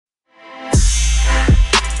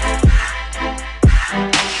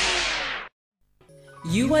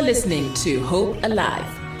You are listening to Hope Alive,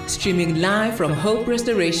 streaming live from Hope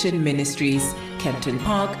Restoration Ministries, Kempton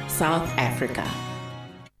Park, South Africa.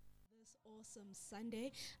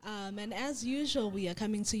 Sunday, and as usual, we are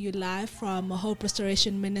coming to you live from Hope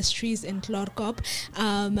Restoration Ministries in Clorkop,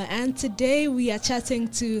 and today we are chatting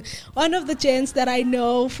to one of the gents that I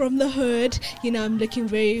know from the hood. You know, I'm looking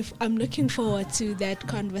forward to that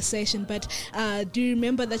conversation. But do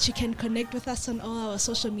remember that you can connect with us on all our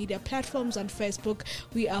social media platforms. On Facebook,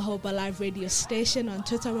 we are Hope Alive Radio Station. On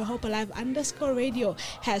Twitter, we're Hope Alive _radio,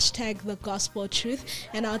 hashtag the gospel truth,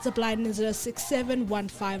 and our WhatsApp line is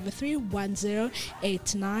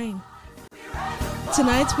 06715311089.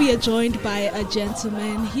 Tonight we are joined by a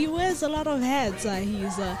gentleman. He wears a lot of hats.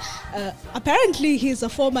 He's apparently he's a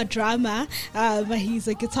former drummer. He's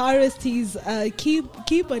a guitarist. He's a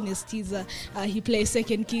keyboardist. He plays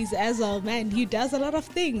second keys as well. Man, he does a lot of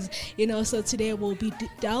things. You know. So today we'll be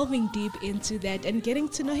delving deep into that and getting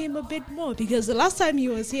to know him a bit more, because the last time he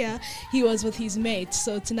was here, he was with his mate.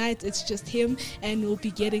 So tonight it's just him, and we'll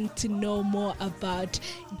be getting to know more about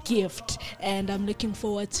Gift. And I'm looking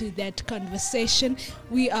forward to that conversation.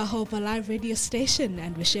 We are Hope Alive Radio Station,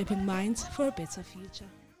 and we're shaping minds for a better future.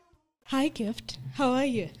 Hi, Gift. How are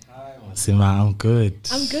you? Hi, Sima. I'm good.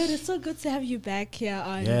 I'm good. It's so good to have you back here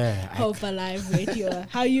on Hope Alive Radio.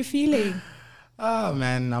 How are you feeling? Oh,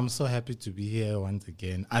 man, I'm so happy to be here once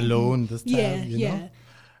again. Alone this time, you know?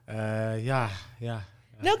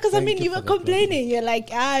 No, because I mean, you were complaining. You're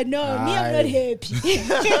like, I'm not happy.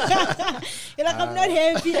 You're like, I'm not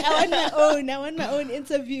happy. I want my own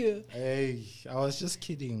interview. Hey, I was just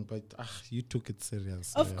kidding, but you took it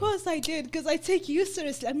serious. Of course I did, because I take you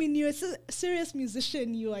seriously. I mean, you're a serious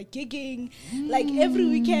musician. You are gigging like every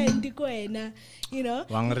weekend, you know?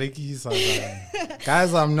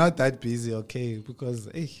 Guys, I'm not that busy, okay? Because,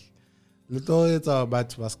 little it's about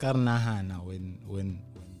Waskarnahana when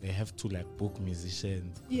they have to like book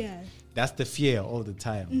musicians. Yeah. That's the fear all the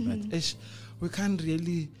time. But we can't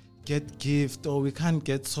really get Gift, or we can't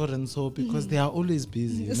get so and so, because they are always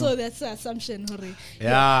busy. You so know? That's the assumption, Hori.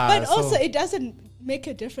 Yeah. But also it doesn't make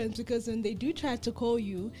a difference, because when they do try to call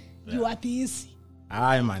you, you are busy.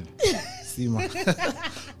 Aye, man. See, man.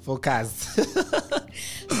 Focus.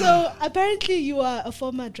 So apparently you are a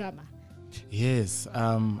former drummer. Yes,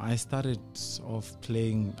 I started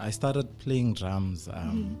playing drums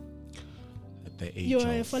at the age You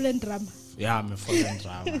are a fallen drummer. Yeah, I'm a fallen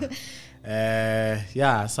drummer.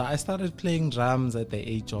 So I started playing drums at the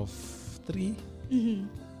age of 3. The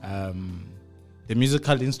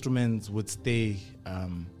musical instruments would stay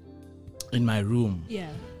in my room.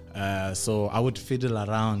 Yeah. So I would fiddle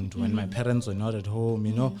around when my parents were not at home,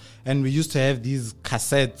 you know. And we used to have these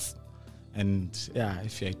cassettes. And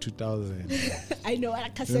if you're 2000, I know what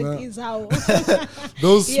a cassette is. How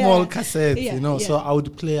those small cassettes, you know. So I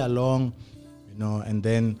would play along, you know, and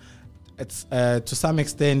then it's to some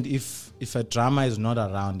extent, if a drummer is not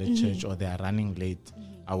around at church or they are running late,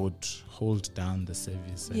 I would hold down the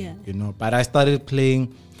service, and, you know. But I started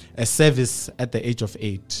playing a service at the age of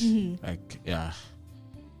 8,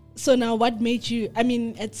 So now, what made you? I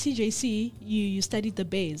mean, at CJC, you studied the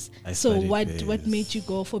bass. What made you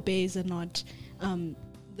go for bass and not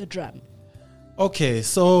the drum? Okay,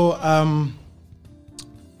 so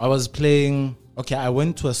I was playing. Okay, I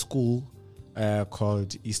went to a school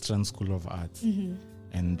called Eastern School of Arts,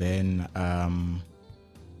 and then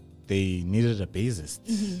they needed a bassist.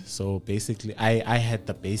 So basically, I had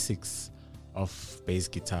the basics of bass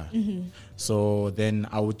guitar. So then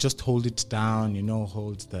I would just hold it down, you know,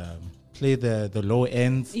 play the low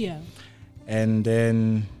ends. Yeah. And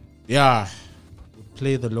then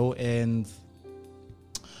play the low ends.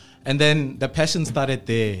 And then the passion started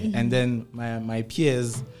there. And then my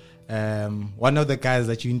peers, one of the guys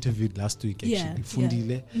that you interviewed last week, actually,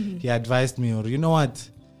 Fundile, he advised me, or you know what?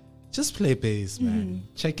 Just play bass, man.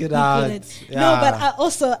 Check it out. No, but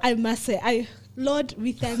I must say, Lord,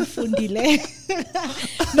 we thank Fundile.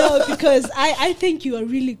 No, because I think you are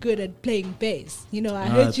really good at playing bass. You know, I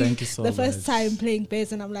heard you so the first time playing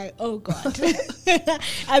bass, and I'm like, oh God.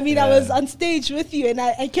 I mean, I was on stage with you, and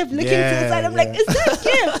I kept looking to the side. I'm like, is that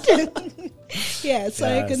Gift?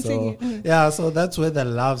 I continue. So that's where the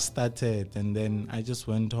love started, and then I just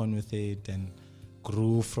went on with it and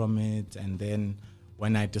grew from it, and then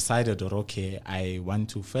when I decided, I want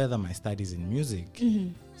to further my studies in music.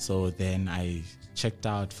 So then I checked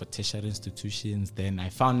out for tertiary institutions. Then I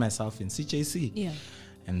found myself in CJC. Yeah.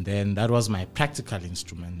 And then that was my practical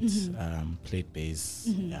instrument, played bass.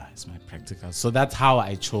 Yeah, it's my practical. So that's how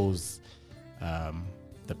I chose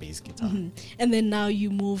the bass guitar. And then now you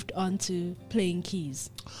moved on to playing keys.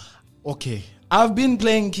 Okay, I've been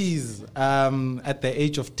playing keys at the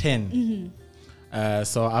age of 10.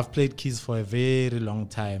 So I've played keys for a very long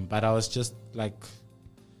time, but I was just like,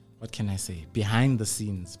 what can I say? Behind the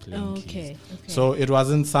scenes playing keys. Okay. So it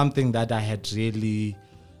wasn't something that I had really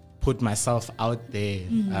put myself out there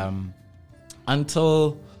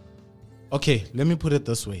until, okay, let me put it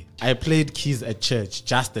this way. I played keys at church,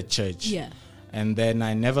 just at church. Yeah. And then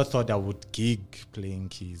I never thought I would gig playing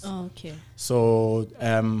keys. Okay. So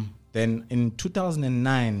then in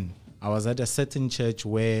 2009, I was at a certain church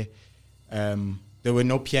where there were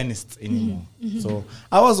no pianists anymore. So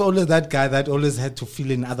I was always that guy that always had to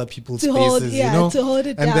fill in other people's spaces, you know. To hold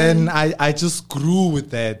it and down. then I just grew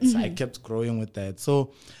with that. I kept growing with that.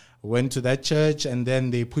 So went to that church, and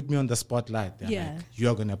then they put me on the spotlight. They're like, you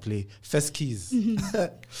are gonna play first keys,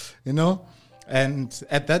 you know. And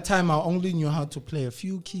at that time, I only knew how to play a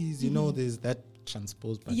few keys. You know, there's that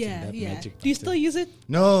transpose button, that magic Do you button. still use it?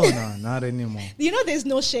 No, not anymore. You know, there's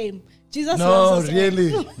no shame. Jesus No, loves us all.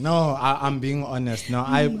 really. No, I'm being honest. No,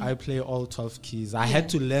 I play all 12 keys. I had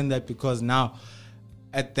to learn that because now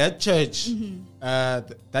at that church,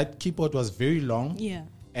 that keyboard was very long. Yeah.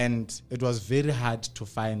 And it was very hard to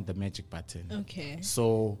find the magic button. Okay.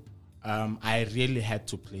 So I really had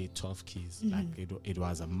to play 12 keys. Like it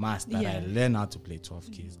was a must that I learn how to play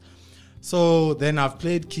 12 keys. So then I've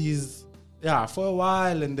played keys, for a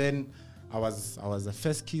while, and then I was a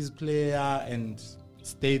first keys player and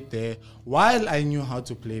stayed there while I knew how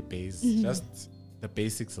to play bass, just the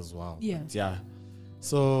basics as well. Yeah. But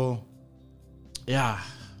so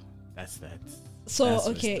that's that. So, That's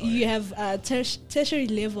the okay, story. you have tertiary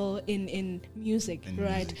level in music, In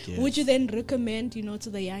right? music, yes. Would you then recommend, to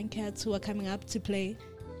the young cats who are coming up to play?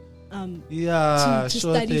 Yeah, to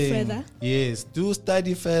sure study thing. further? Yes, do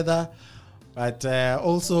study further, but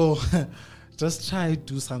also just try to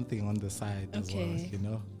do something on the side as well, Okay. you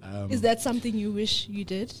know. Is that something you wish you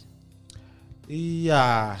did?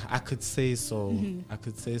 Yeah, I could say so. I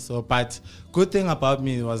could say so. But good thing about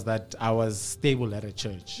me was that I was stable at a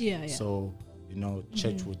church. Yeah. So,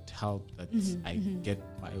 church would help that I get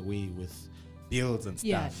my way with bills and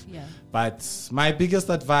stuff. Yeah. But my biggest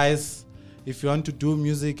advice, if you want to do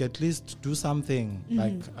music, at least do something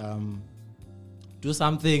like do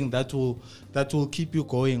something that will keep you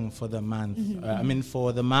going for the month.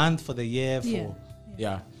 For the month, for the year,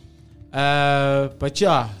 but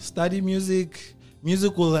study music.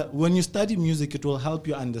 Music will, when you study music, it will help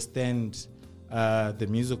you understand the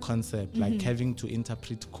music concept, like having to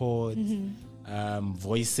interpret chords,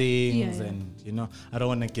 voicings, and I don't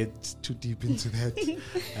want to get too deep into that.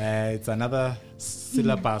 It's another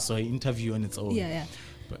syllabus or interview on its own.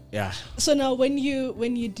 But So now,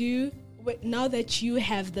 now that you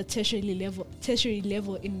have the tertiary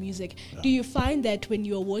level in music, do you find that when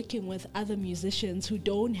you're working with other musicians who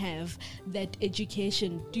don't have that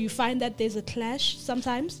education, do you find that there's a clash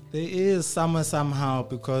sometimes? There is somehow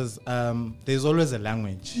because there's always a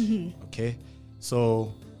language. Okay,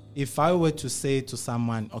 so if I were to say to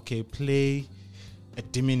someone, okay, play a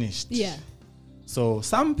diminished. So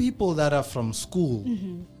some people that are from school,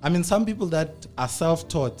 some people that are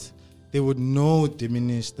self-taught, they would know the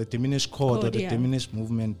diminished chord or the diminished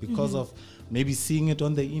movement because of maybe seeing it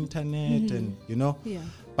on the internet and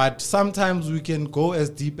But sometimes we can go as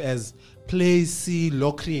deep as play C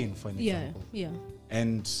Locrian, for example.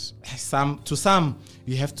 And to some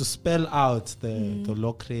you have to spell out the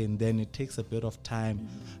Locrian, then it takes a bit of time.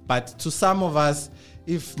 But to some of us,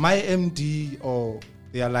 if my MD or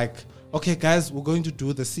they are like, okay guys, we're going to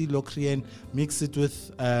do the C Locrian, mix it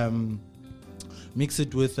with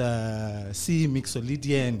C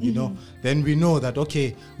Mixolydian, then we know that,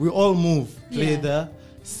 okay, we all move, play the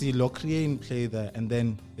C Locrian, play the, and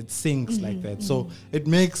then it syncs like that. So it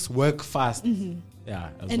makes work fast.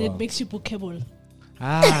 It makes you bookable.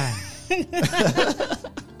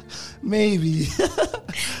 Maybe.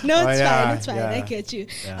 No, it's fine. I get you.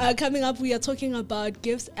 Yeah. Coming up, we are talking about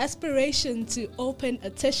Gift's aspiration to open a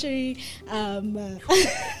tertiary.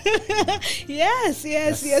 Yes.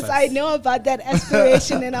 I know about that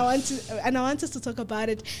aspiration, and I want us to talk about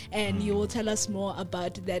it. And you will tell us more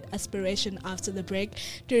about that aspiration after the break.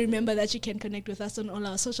 Do remember that you can connect with us on all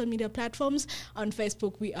our social media platforms. On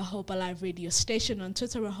Facebook, we are Hope Alive Radio Station. On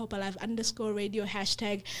Twitter, we're Hope Alive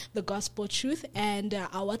 _radio # The Gospel Truth, and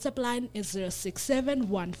our WhatsApp line is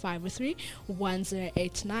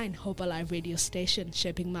 067-153-1089. Hope Alive Radio Station,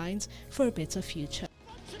 shaping minds for a better future.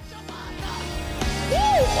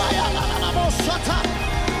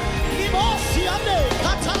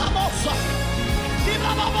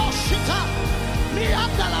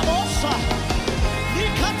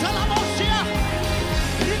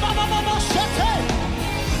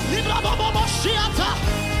 Libra Limosiata,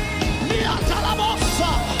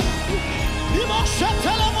 Liatalamosa,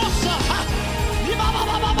 Limoshetelamosa,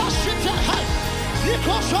 Limabababashita,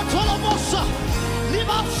 Likosotolamosa,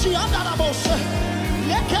 Limasiandalamosa,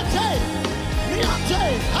 Lekete, Liate,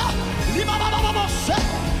 Limabababose,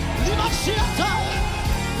 Limasiata,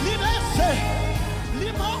 Limese,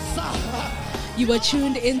 Limosa. You were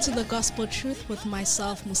tuned into the Gospel Truth with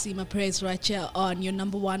myself, Musima Praise, right here on your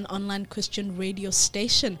number one online Christian radio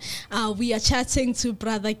station. We are chatting to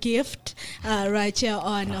Brother Gift right here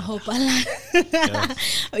on Hope Alive.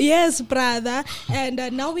 Yes, brother. And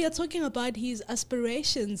now we are talking about his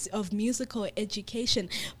aspirations of musical education.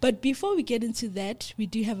 But before we get into that, we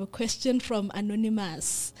do have a question from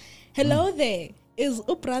Anonymous. Hello there. Is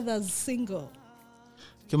U Brothers single?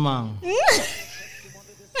 Come on.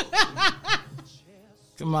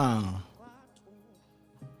 Come on.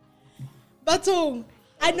 Batung,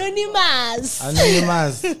 Anonymous.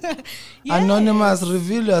 Anonymous. Yes. Anonymous,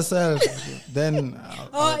 reveal yourself. Then.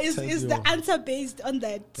 I'll Is tell the you. answer based on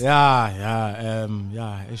that? Yeah.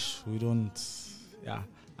 We don't. Yeah,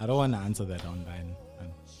 I don't want to answer that online.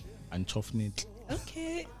 And Chofnit.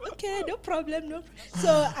 Okay, no problem.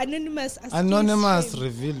 So Anonymous. Anonymous,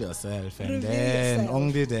 reveal yourself, and Reveal then yourself.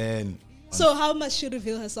 only then. So how must she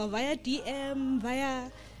reveal herself? Via DM, via...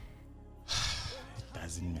 It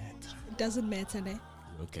doesn't matter. It doesn't matter, ne?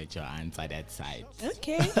 Look at your answer that side.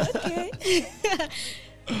 Okay.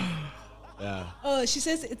 Yeah. Oh, she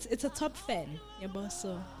says it's a top fan. Yeah, boss.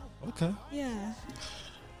 So Okay. yeah.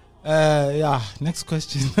 Yeah. Next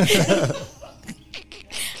question.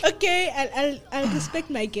 Okay, I'll respect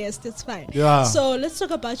my guest. It's fine. Yeah. So let's talk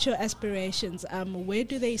about your aspirations. Where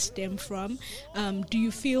do they stem from? Do you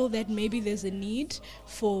feel that maybe there's a need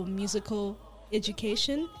for musical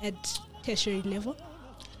education at tertiary level?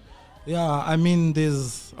 Yeah. I mean,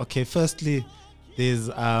 firstly, there's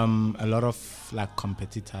a lot of like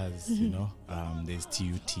competitors. You know, there's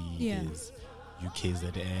TUT. Yeah. There's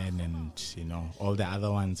UKZN, and all the other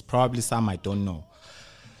ones. Probably some I don't know.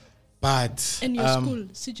 But In your school,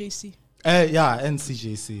 CJC. Yeah, and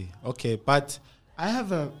CJC. Okay, but I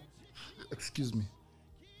have a. Excuse me.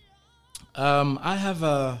 I have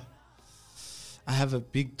a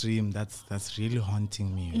big dream that's really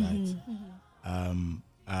haunting me. Right.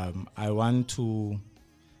 I want to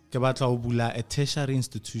get a tertiary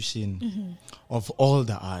institution of all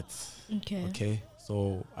the arts. Okay. Okay.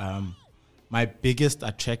 So my biggest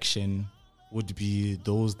attraction would be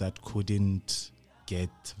those that couldn't get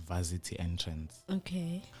varsity entrance.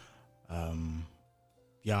 Okay.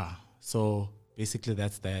 Yeah, so basically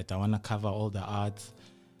that's that. I want to cover all the arts,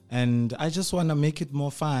 and I just want to make it more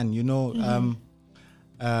fun,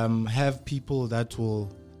 have people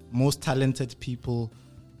most talented people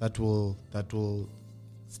that will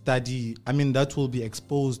study, that will be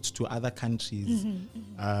exposed to other countries,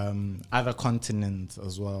 other continents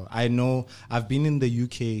as well. I know I've been in the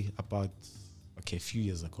UK a few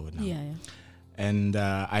years ago now. Yeah. And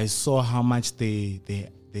I saw how much they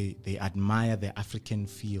admire the African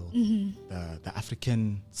feel, the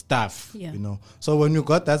African stuff, Yeah. So when we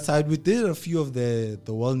got that side, we did a few of the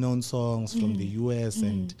well-known songs from the US,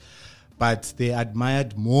 but they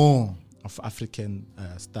admired more of African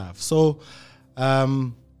stuff. So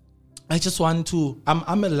I just want to.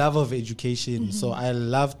 I'm a lover of education, so I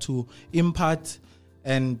love to impart,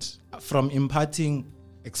 and from imparting,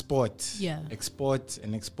 export, export,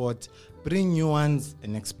 bring new ones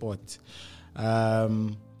and export.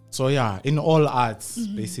 So yeah, in all arts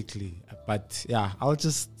basically. But yeah, I'll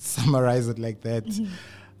just summarize it like that.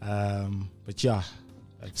 But yeah.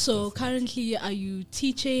 So currently, are you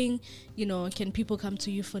teaching? Can people come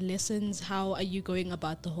to you for lessons? How are you going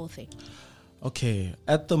about the whole thing? Okay,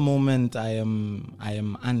 at the moment I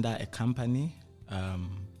am under a company.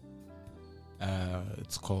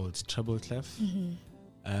 It's called Treble Clef,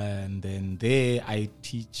 and then there I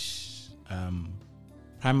teach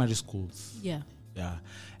primary schools. Yeah.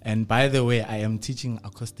 And by the way, I am teaching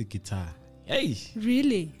acoustic guitar. Hey,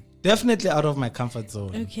 really? Definitely out of my comfort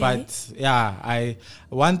zone. Okay. But yeah,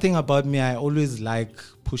 one thing about me, I always like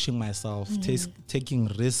pushing myself, taking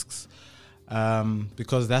risks,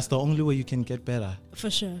 because that's the only way you can get better.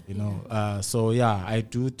 For sure. So yeah, I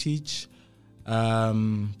do teach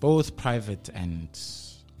both private and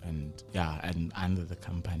under the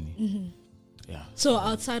company. Yeah. So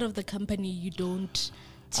outside of the company, you don't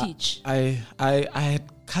teach? I had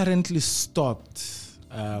currently stopped.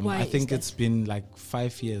 Why I think it's been like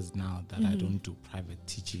 5 years now that I don't do private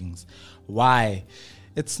teachings. Why?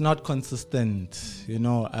 It's not consistent.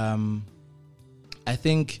 I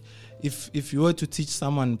think if you were to teach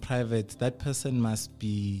someone private, that person must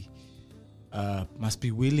be must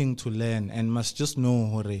be willing to learn and must just know,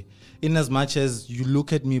 hore, in as much as you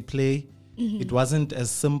look at me play, it wasn't as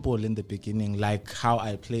simple in the beginning like how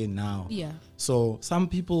I play now. Yeah. So some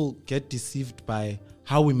people get deceived by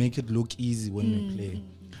how we make it look easy when we play.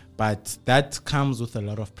 But that comes with a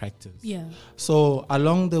lot of practice. Yeah. So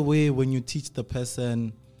along the way, when you teach the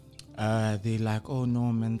person, they're like, oh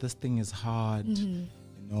no, man, this thing is hard. You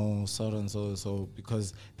know, so and so,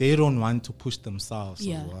 because they don't want to push themselves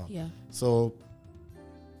Yeah. as well. Yeah. So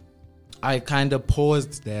I kind of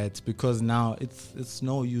paused that because now it's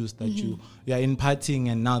no use that you're imparting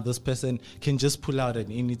and now this person can just pull out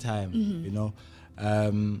at any time, you know.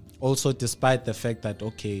 Also, despite the fact that,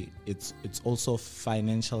 okay, it's also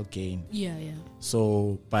financial gain. Yeah. Yeah.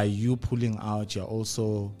 So by you pulling out, you're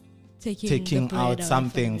also Taking out the bread away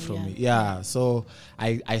something from from it, me. Yeah. So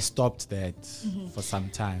I stopped that for some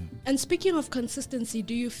time. And speaking of consistency,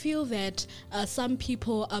 do you feel that some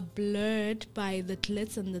people are blurred by the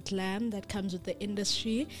glitz and the glam that comes with the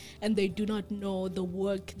industry, and they do not know the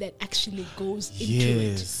work that actually goes into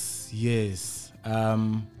it? Yes.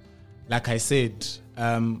 Like I said,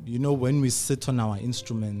 you know, when we sit on our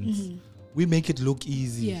instruments, we make it look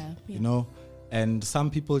easy. Yeah. You know, and some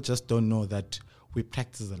people just don't know that we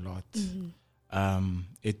practice a lot.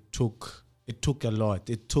 It took a lot.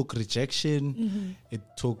 It took rejection. It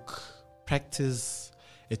took practice.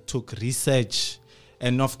 It took research.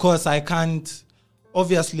 And of course,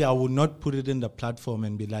 obviously, I would not put it in the platform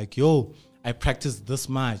and be like, yo, I practiced this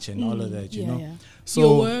much and all of that, you know. Yeah. So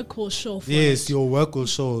your work will show for yes, it. your work will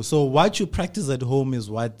show. So what you practice at home is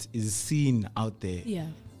what is seen out there. Yeah.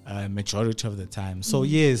 Majority of the time. So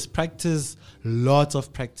yes, practice, lots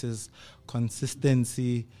of practice,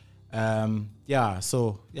 consistency. So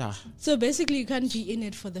basically, you can't be in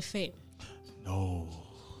it for the fame. No.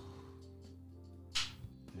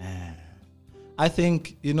 Nah. I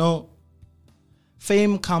think, you know,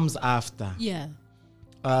 fame comes after. Yeah.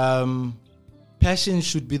 Passion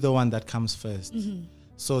should be the one that comes first.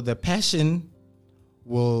 So the passion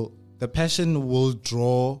will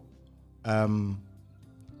draw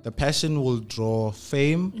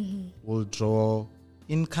fame, will draw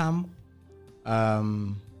income,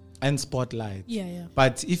 and spotlight. Yeah.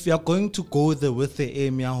 But if you're going to go with the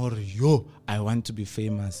aim, I want to be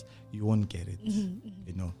famous, you won't get it.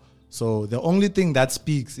 You know. So the only thing that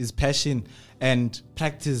speaks is passion and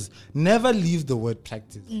practice. Never leave the word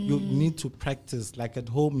practice. You need to practice. Like at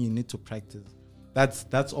home, you need to practice.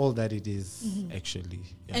 That's all that it is, actually.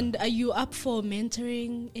 Yeah. And are you up for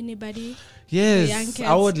mentoring anybody? Yes, Young cats?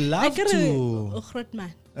 I would love to.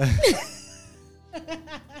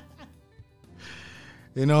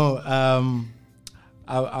 You know,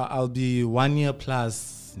 I'll be 1 year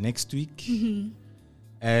plus next week.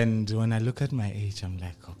 And when I look at my age, I'm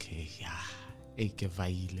like, okay, Too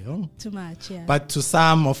much, yeah. But to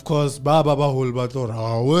some, of course, Yeah.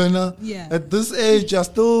 at this age, you're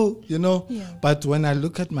still, you know. Yeah. But when I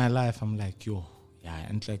look at my life, I'm like,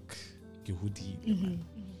 and like,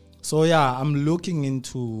 so I'm looking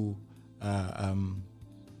into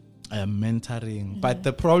mentoring. But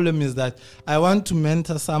the problem is that I want to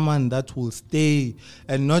mentor someone that will stay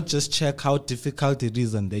and not just check how difficult it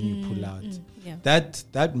is and then you pull out. Yeah.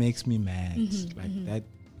 That makes me mad. Like that,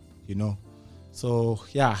 you know. So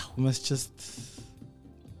we must just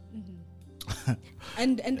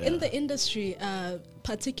and in the industry,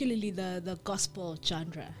 particularly the gospel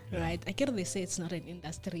genre, right? I get they say it's not an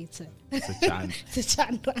industry, it's a genre. It's a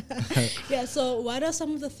genre. Yeah. So what are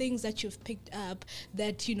some of the things that you've picked up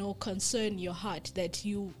that, you know, concern your heart, that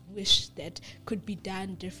you wish that could be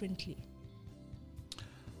done differently?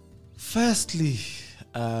 Firstly,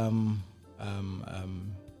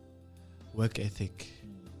 work ethic.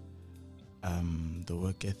 The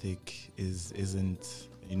work ethic isn't,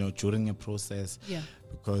 you know, during a process. Yeah.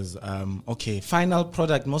 Because final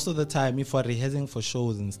product, most of the time, if we're rehearsing for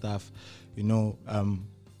shows and stuff, you know,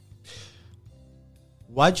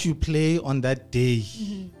 what you play on that day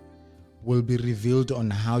will be revealed on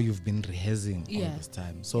how you've been rehearsing all this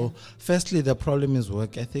time. So firstly, the problem is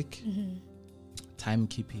work ethic,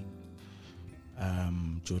 timekeeping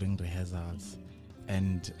during rehearsals,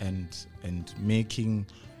 and making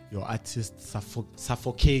your artists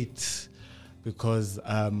suffocate because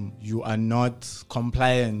you are not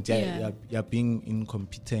compliant. You're being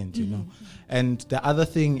incompetent, you know. And the other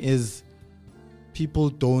thing is, people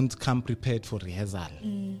don't come prepared for rehearsal,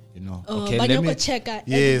 you know. Okay, let me check.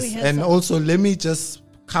 Yes, and also let me just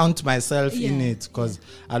count myself in it, because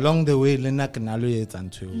along the way,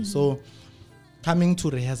 so coming to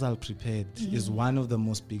rehearsal prepared is one of the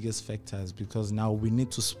most biggest factors, because now we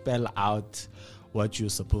need to spell out what you're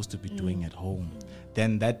supposed to be doing at home.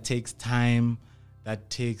 then that takes time, that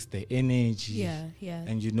takes the energy. Yeah.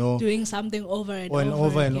 And you know, doing something over and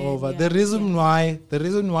over. again. The reason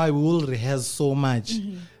why we will rehearse so much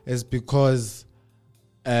is because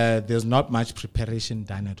there's not much preparation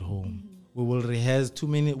done at home. We will rehearse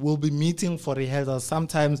we'll be meeting for rehearsals.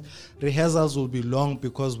 Sometimes rehearsals will be long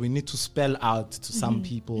because we need to spell out to some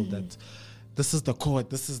people that this is the chord,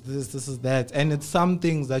 this is this, this is that. And it's some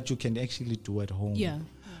things that you can actually do at home. Yeah.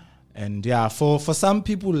 And for some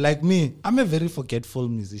people like me, I'm a very forgetful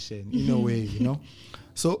musician in a way, you know.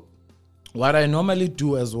 So what I normally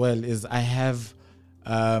do as well is I have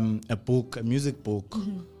a music book,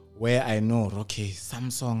 where I know, okay, some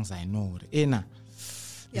songs I know.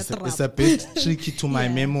 It's a bit tricky to my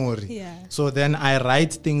memory. Yeah. So then I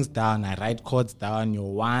write things down. I write chords down, your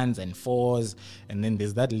 1s and 4s. And then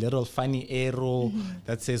there's that little funny arrow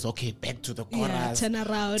that says, okay, back to the chorus. Turn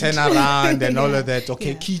around and all of that.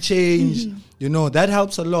 Okay, key change. You know, that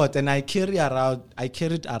helps a lot. And I carry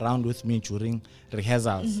it around with me during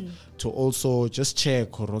rehearsals to also just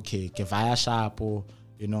check, or okay, kevaya sharp, or,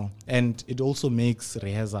 you know. And it also makes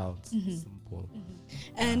rehearsals simple.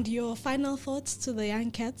 And your final thoughts to the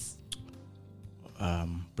young cats?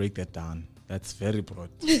 Break that down. That's very broad.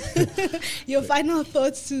 Your final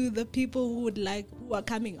thoughts to the people who are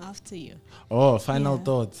coming after you? Oh, final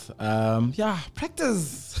thoughts.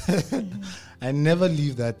 Practice. I never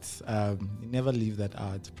leave that. Never leave that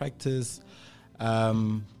out. Practice.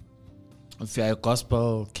 If you're a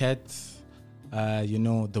gospel cat, you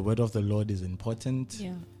know the word of the Lord is important.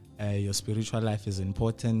 Yeah. Your spiritual life is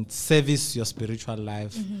important. Service your spiritual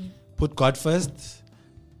life. Put God first,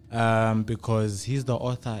 because He's the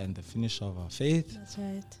author and the finisher of our faith. That's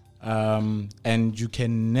right. And you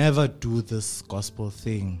can never do this gospel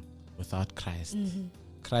thing without Christ.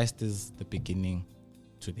 Christ is the beginning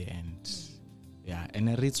to the end. Yeah, and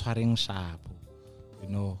it's wearing sharp. You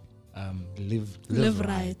know, live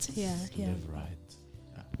right. Yeah. Live right.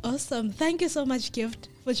 Awesome. Thank you so much, Gift,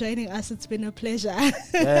 for joining us. It's been a pleasure.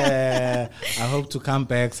 I hope to come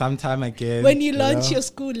back sometime again. When you launch your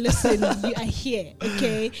school, listen, you are here,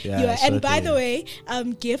 okay? Yeah, and by the way,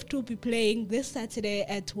 Gift will be playing this Saturday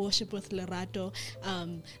at Worship with Lerato,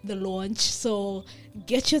 the launch. So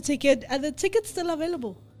get your ticket. Are the tickets still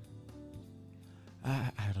available? I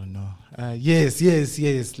don't know. Yes.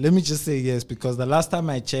 Let me just say yes, because the last time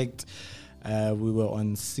I checked, we were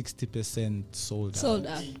on 60% sold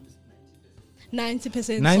out.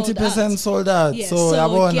 90% sold out. Yes. So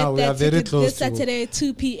we are very close this Saturday,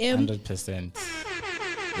 2 p.m. 100%.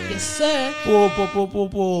 Yes, sir.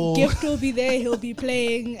 Gift will be there. He'll be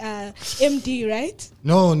playing MD, right?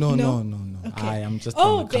 No. Okay. I am just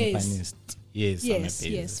an accompanist. Yes,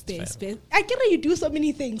 bass. I get you do so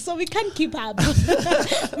many things, so we can't keep up.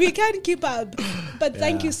 But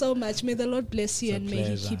thank you so much. May the Lord bless you, and may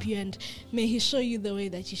He keep you, and may He show you the way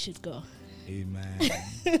that you should go. Amen.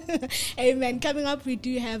 Amen. Coming up, we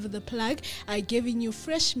do have the plug, giving you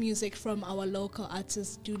fresh music from our local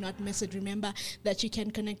artists. Do not miss it. Remember that you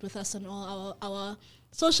can connect with us on all our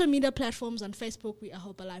social media platforms. On Facebook, we are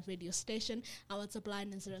Hope Alive Radio Station. Our WhatsApp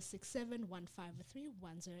line is 067-153-1089.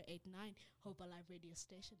 Hope Alive Radio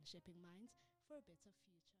Station, shaping minds for a better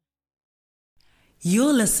future.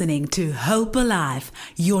 You're listening to Hope Alive,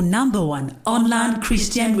 your #1 online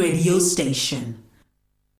Christian radio station.